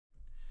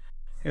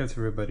Hey, what's up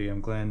everybody,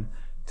 I'm Glenn.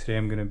 Today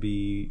I'm going to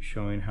be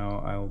showing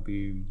how I will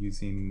be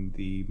using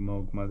the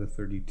Moog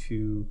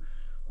mother-32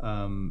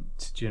 to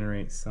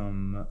generate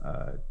some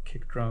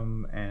kick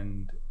drum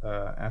and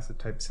acid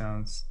type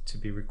sounds to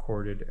be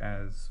recorded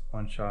as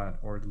one-shot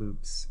or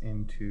loops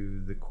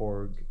into the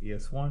korg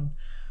es-1.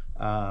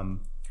 I'm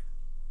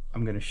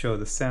going to show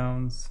the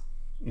sounds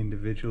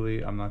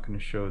individually. I'm not going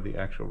to show the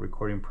actual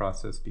recording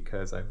process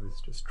because I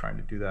was just trying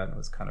to do that and it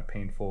was kind of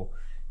painful.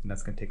 And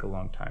that's going to take a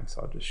long time,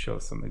 so I'll just show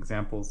some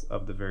examples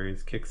of the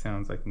various kick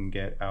sounds I can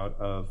get out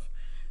of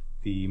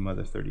the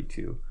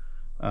mother-32.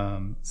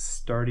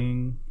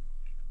 Starting,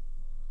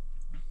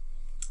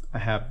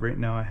 right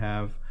now I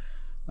have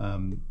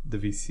the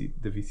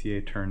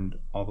VCA turned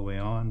all the way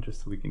on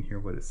just so we can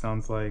hear what it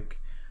sounds like.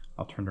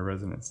 I'll turn the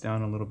resonance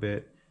down a little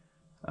bit.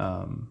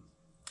 I'm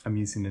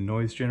using the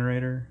noise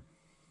generator,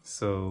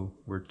 so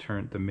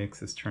the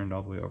mix is turned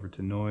all the way over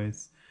to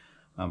noise.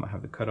 I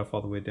have the cutoff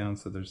all the way down,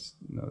 so there's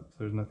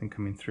nothing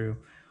coming through.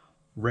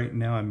 Right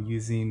now I'm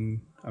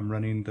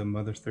running the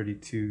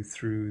mother-32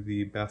 through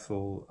the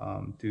Kastle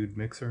Dude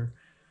mixer.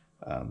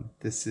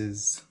 This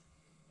is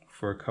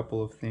for a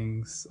couple of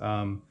things.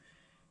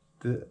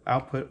 The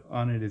output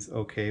on it is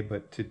okay,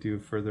 but to do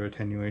further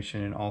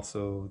attenuation and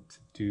also to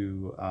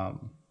do I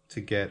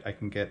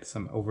can get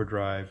some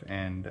overdrive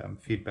and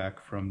feedback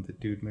from the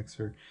Dude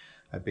mixer.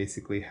 I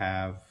basically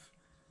have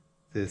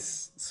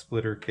this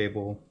splitter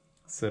cable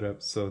set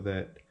up so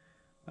that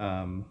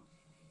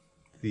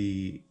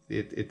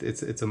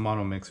it's a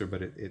mono mixer,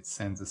 but it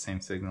sends the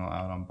same signal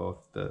out on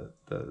both the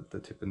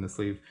tip and the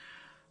sleeve.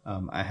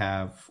 I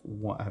have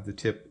the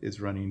tip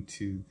is running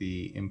to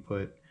the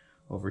input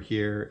over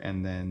here,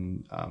 and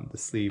then the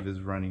sleeve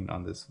is running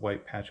on this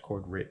white patch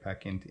cord right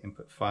back into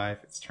input 5.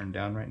 It's turned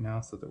down right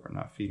now so that we're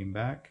not feeding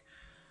back.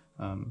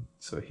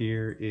 So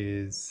here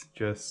is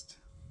just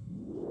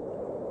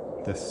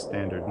the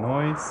standard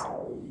noise.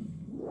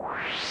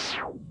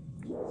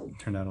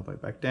 Turn that all the way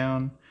back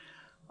down.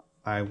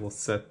 I will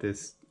set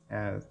this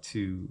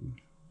to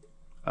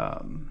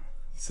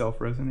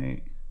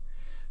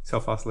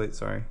self-oscillate,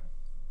 sorry,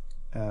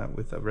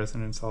 with a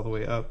resonance all the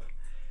way up.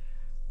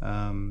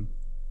 And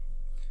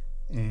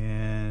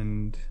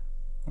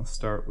I'll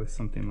start with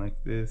something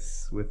like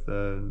this with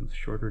a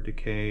shorter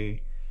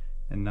decay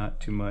and not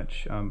too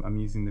much. I'm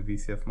using the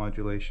VCF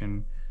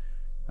modulation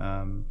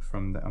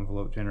from the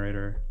envelope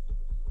generator.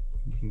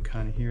 You can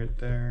kind of hear it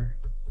there.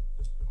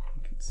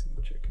 You can see,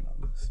 I'm checking on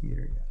this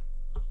meter, yeah.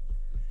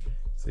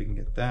 So you can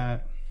get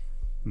that,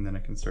 and then I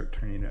can start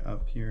turning it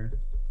up here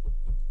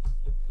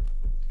to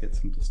get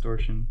some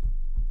distortion.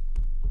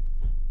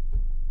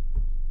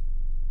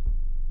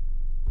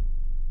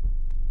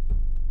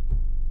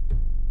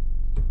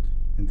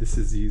 And this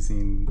is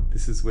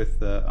with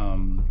the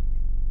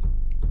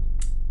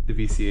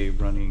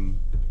VCA running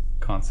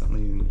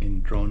constantly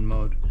in drone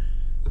mode,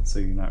 so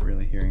you're not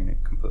really hearing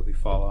it completely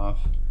fall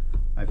off.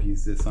 I've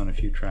used this on a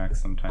few tracks.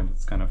 Sometimes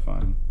it's kind of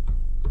fun.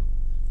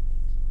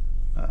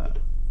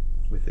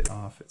 With it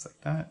off, it's like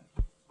that.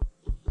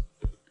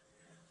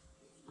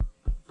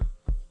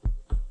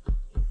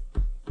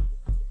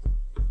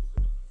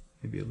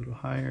 Maybe a little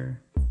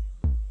higher.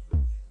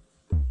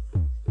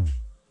 A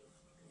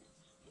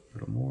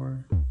little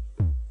more.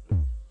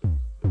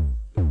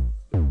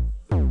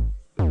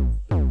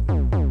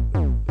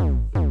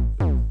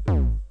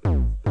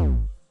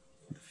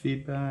 The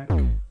feedback.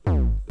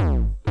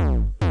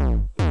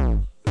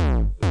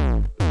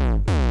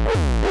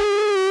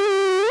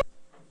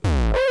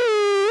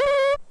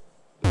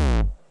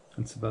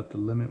 That's about the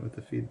limit with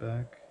the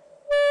feedback.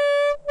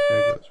 There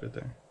it goes, right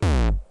there.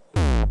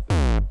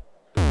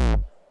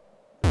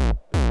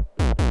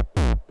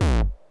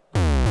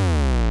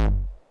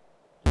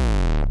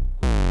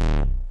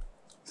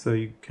 So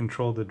you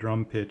control the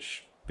drum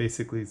pitch.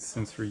 Basically,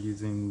 since we're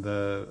using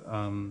the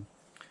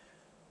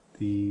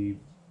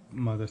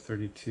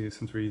mother-32,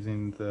 since we're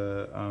using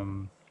the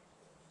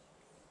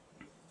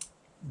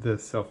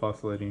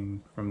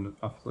self-oscillating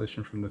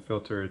oscillation from the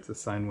filter, it's a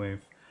sine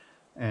wave,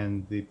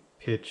 and the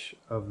pitch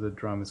of the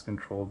drum is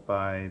controlled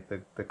by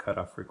the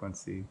cutoff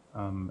frequency,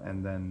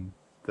 and then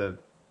I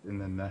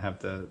have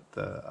the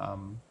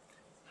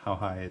how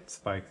high it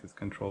spikes is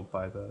controlled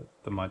by the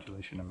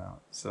modulation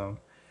amount. So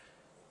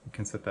you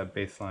can set that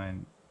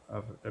baseline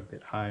of a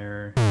bit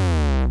higher,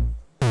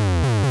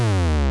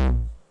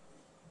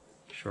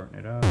 shorten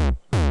it up.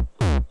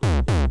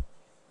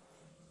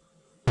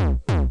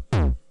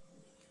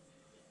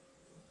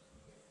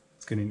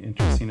 It's getting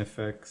interesting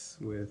effects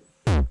with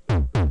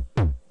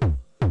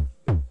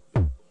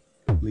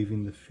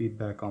leaving the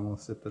feedback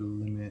almost at the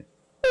limit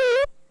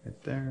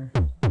right there.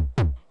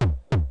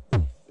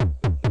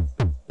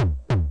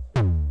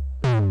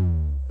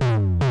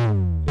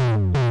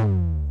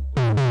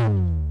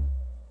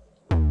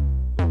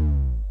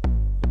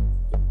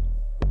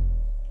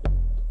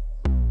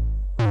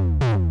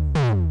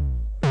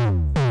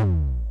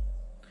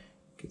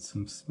 Get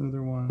some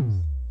smoother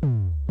ones.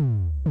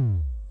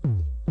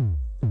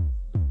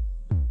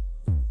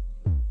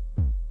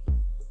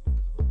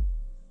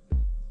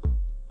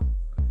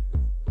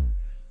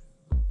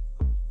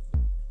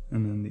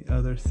 the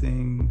other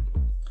thing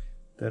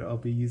that I'll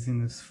be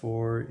using this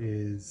for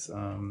is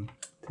to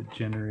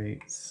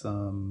generate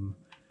some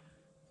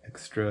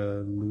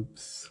extra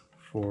loops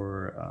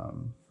for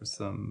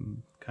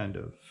some kind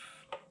of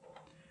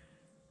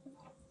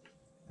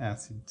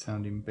acid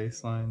sounding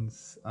bass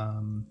lines.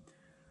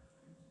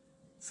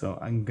 So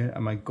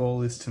my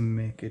goal is to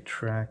make a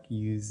track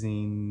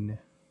using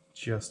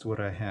just what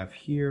I have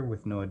here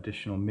with no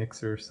additional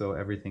mixer, so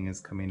everything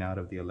is coming out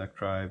of the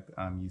Electribe.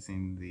 I'm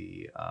using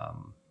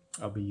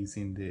I'll be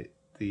using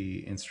the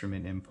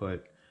instrument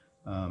input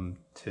and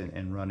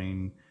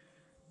running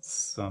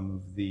some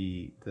of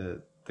the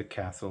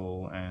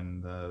kastle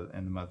and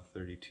the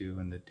mother-32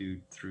 and the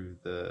dude through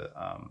the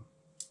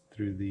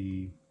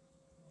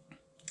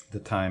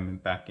time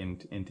and back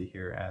into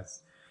here,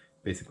 as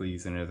basically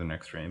using it as an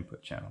extra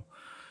input channel.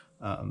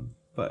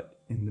 But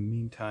in the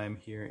meantime,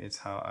 here is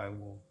how I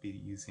will be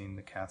using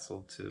the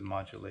kastle to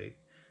modulate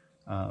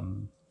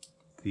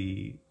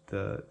the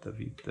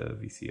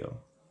VCO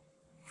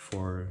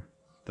for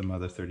the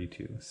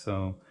mother-32.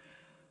 So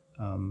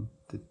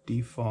the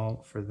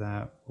default for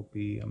that will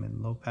be, I'm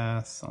in low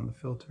pass on the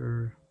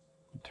filter,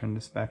 turn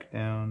this back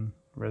down,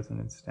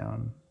 resonance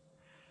down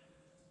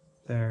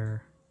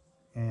there,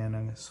 and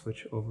I'm going to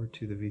switch over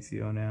to the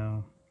VCO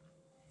now.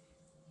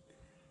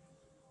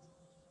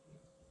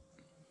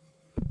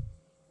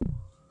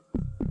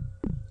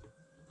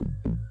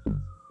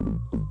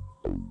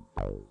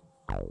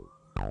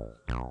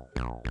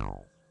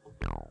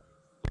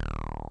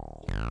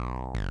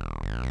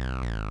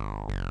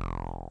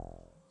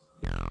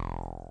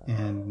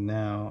 And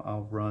now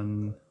I'll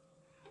run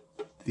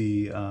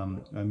the,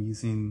 I'm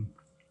using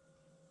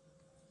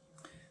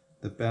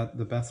the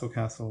Basso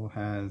Kastle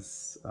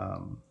has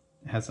an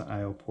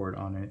I/O port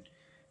on it,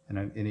 and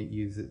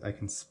I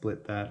can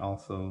split that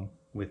also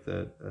with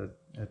a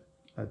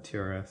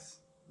TRS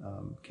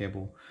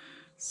cable,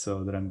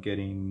 so that I'm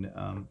getting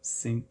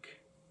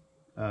sync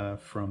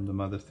from the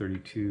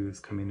mother-32 is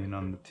coming in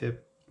on the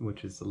tip,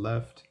 which is the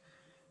left,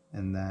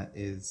 and that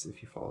is,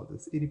 if you follow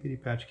this itty bitty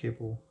patch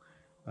cable,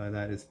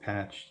 that is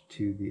patched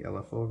to the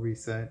LFO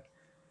reset,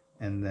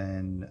 and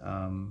then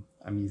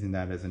I'm using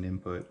that as an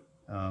input,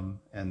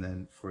 and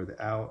then for the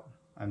out,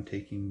 I'm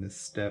taking the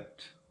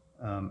stepped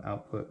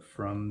output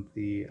from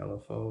the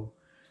LFO,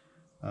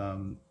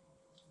 and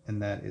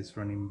that is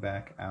running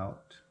back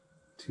out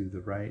to the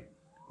right,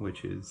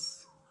 which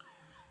is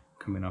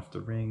coming off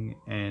the ring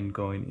and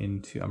going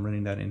into, I'm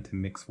running that into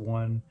mix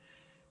 1,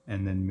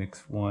 and then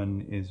mix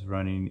 1 is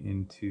running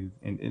into,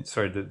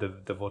 sorry,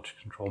 the voltage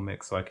control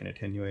mix, so I can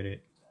attenuate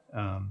it,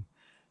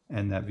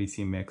 and that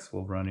VC mix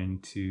will run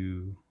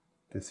into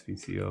this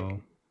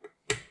VCO.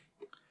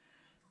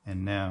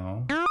 And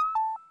now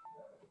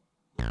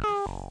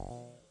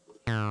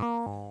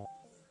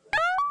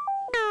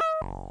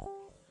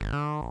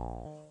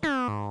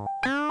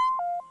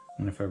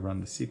and if I run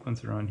the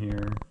sequencer on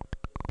here,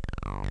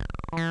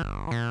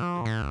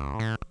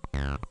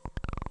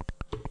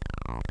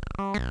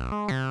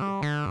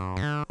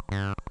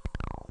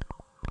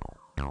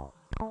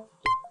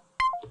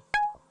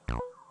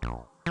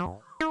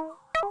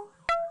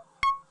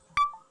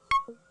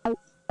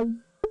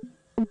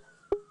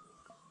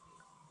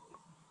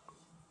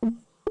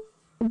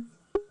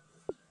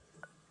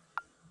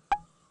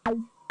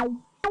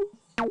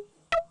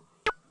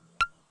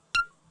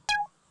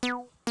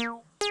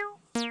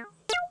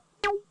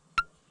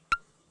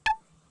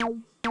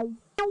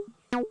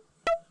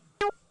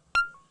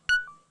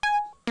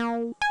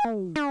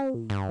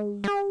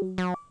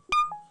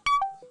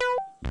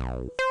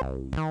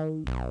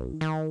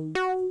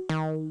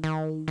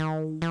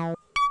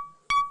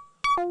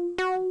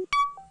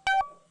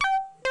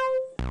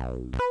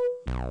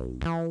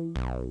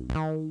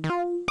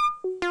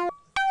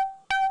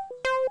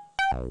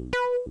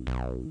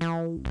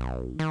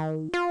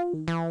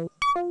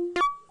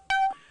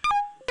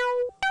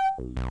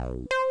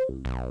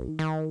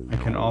 I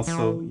can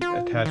also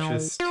attach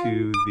this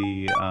to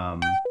the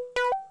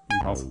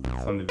also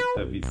on the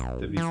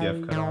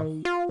VCF cutoff.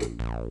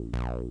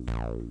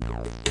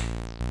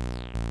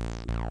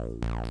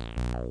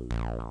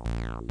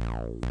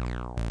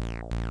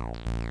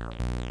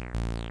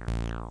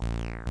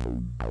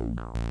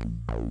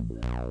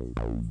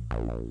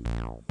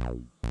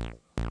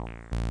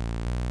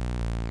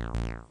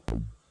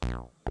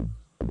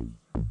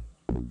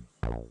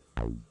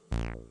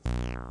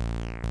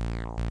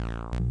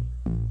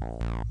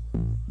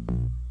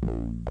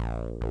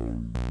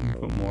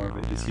 Put more of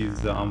it, just use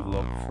the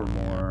envelope for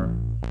more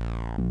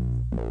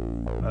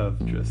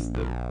of just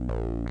the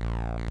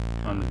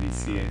on the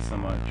VCA so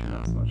much and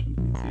not so much on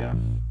the VCF.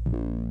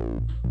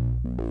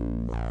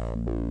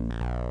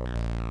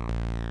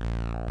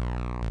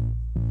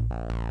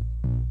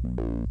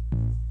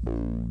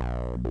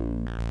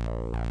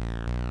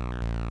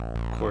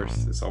 Of course,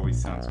 this always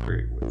sounds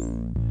great with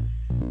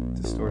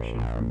distortion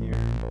from here.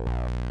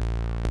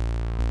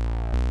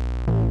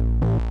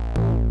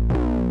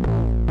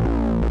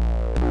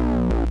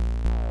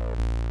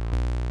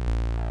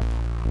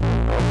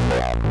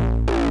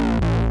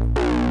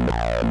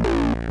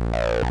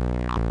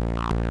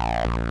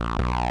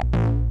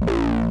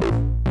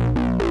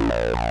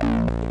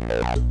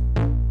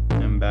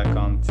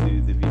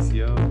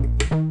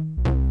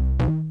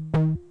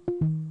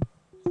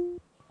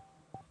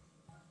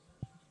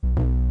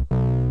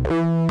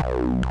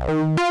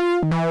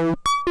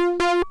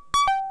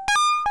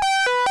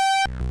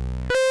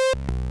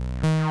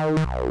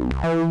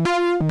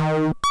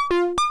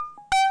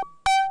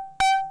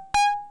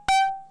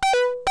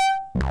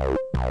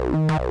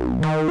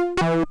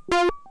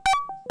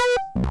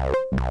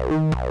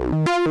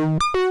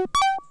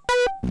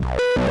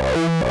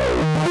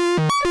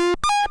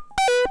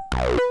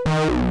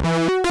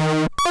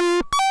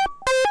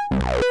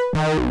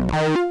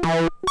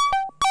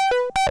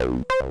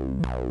 I'll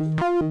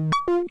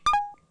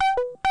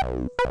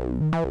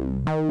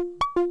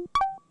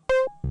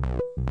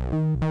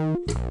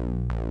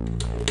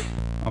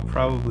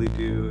probably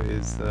do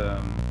is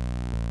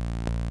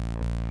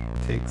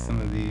take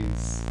some of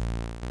these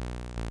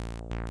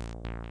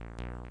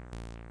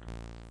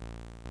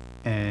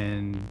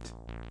and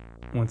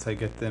once I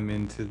get them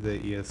into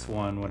the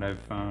es-1, what I've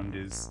found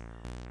is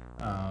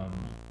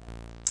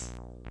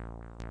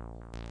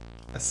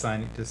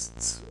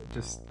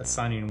just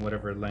assigning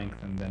whatever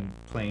length and then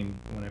playing,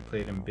 when I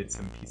play it in bits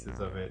and pieces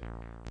of it,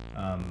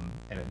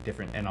 at a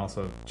different, and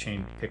also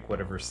pick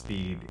whatever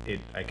speed,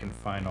 I can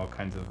find all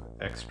kinds of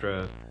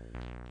extra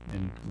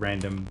and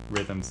random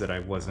rhythms that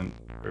I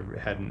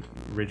hadn't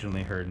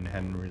originally heard and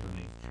hadn't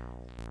really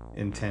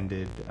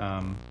intended.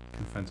 Can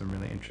find some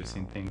really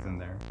interesting things in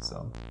there,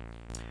 so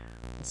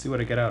let's see what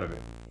I get out of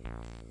it.